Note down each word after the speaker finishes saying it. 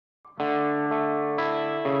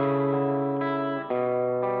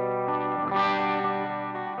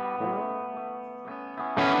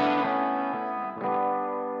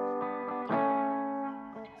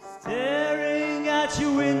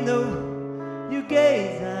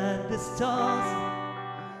stars,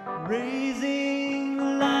 raising the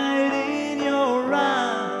light in your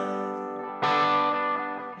eyes.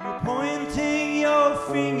 You're pointing your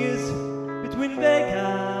fingers between Vega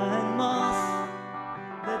and Mars.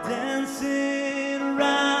 They're dancing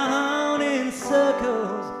around in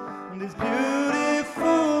circles on this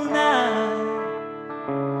beautiful night.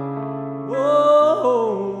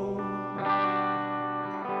 Whoa.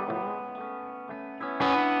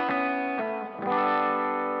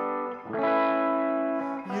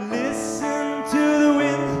 You listen to the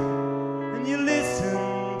wind and you listen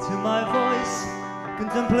to my voice,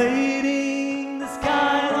 contemplating the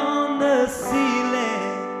sky on the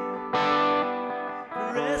ceiling,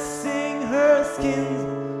 caressing her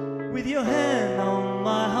skin with your hand on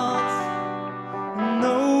my heart.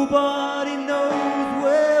 Nobody knows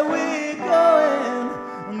where we're going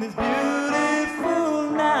on this beautiful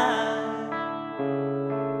night.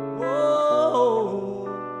 Whoa.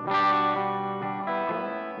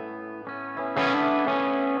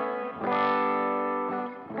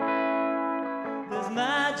 There's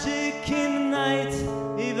magic in the night,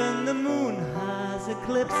 even the moon has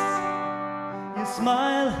eclipsed. Your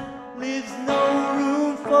smile leaves no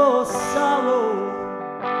room for sorrow,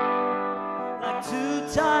 like two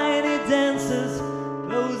tiny dancers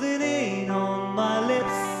closing in on my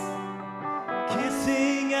lips,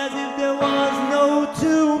 kissing as if there was no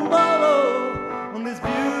tomorrow on this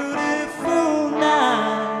beautiful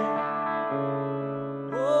night.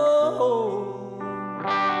 Whoa.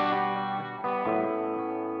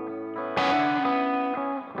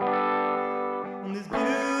 On this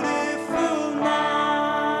beautiful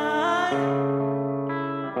night.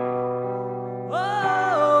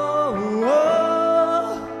 Whoa, whoa.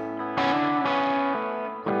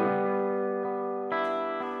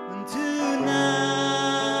 And tonight,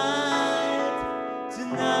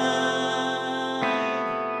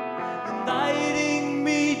 inviting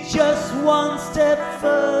me just one step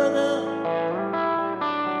further.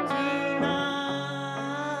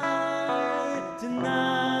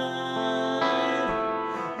 Tonight,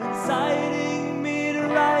 inciting me to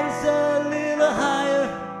rise a little higher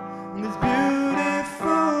on this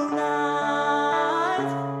beautiful night.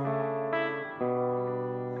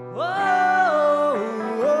 Whoa,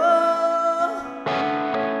 whoa.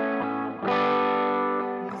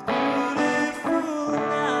 This beautiful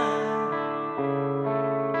night.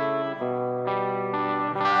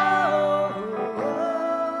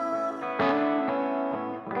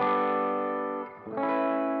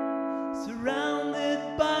 Surrounded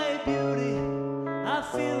by beauty, I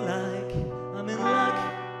feel like I'm in luck.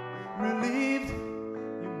 Relieved,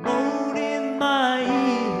 you moan in my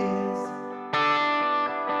ears.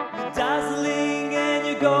 You're dazzling and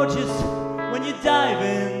you're gorgeous when you dive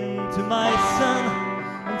into my sun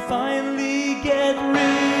and finally get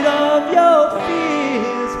rid of your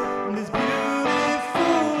fears on this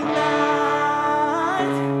beautiful night.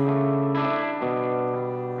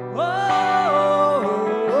 Whoa,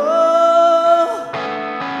 whoa.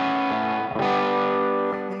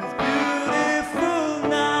 On this beautiful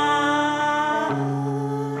night.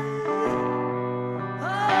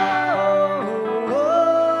 Oh, whoa.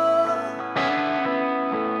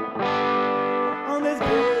 On this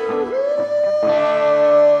beautiful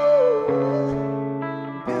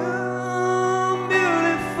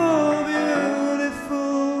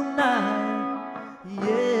night.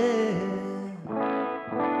 Yeah.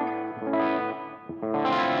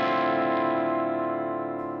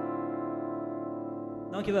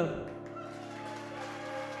 Dankjewel.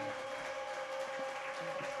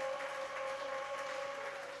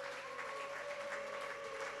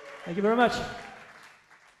 Thank you very much.